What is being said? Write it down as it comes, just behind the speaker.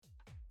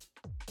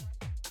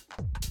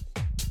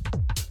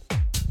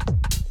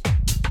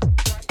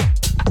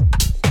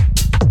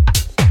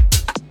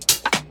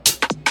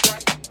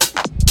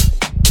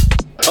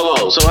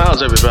So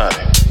how's everybody?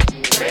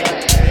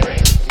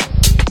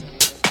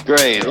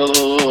 Great. A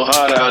little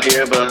hot out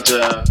here, but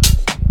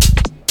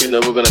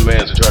we're gonna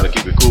manage to try to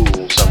keep it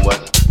cool somewhat.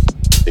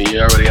 And you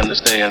already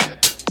understand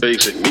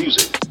basic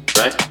music,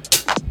 right?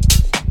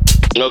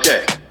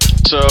 Okay.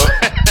 So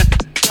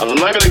I'm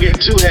not gonna get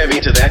too heavy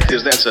into that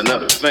because that's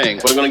another thing.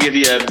 But I'm gonna give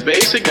you a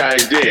basic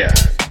idea.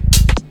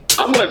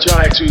 I'm gonna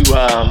try to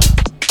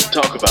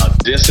talk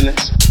about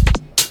dissonance.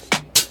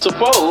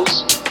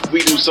 Suppose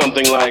we do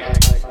something like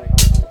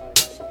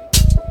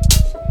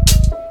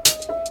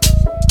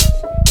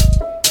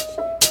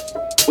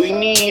we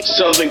need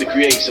something to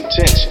create some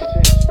tension.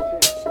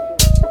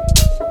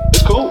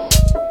 It's cool.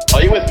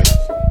 Are you with me?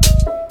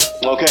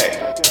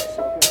 Okay.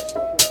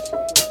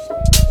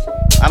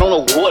 I don't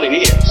know what it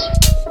is.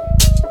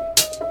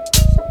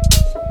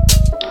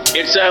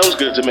 It sounds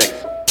good to me.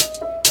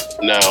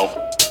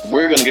 Now,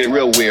 we're gonna get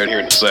real weird here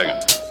in a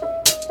second.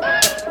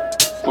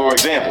 For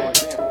example,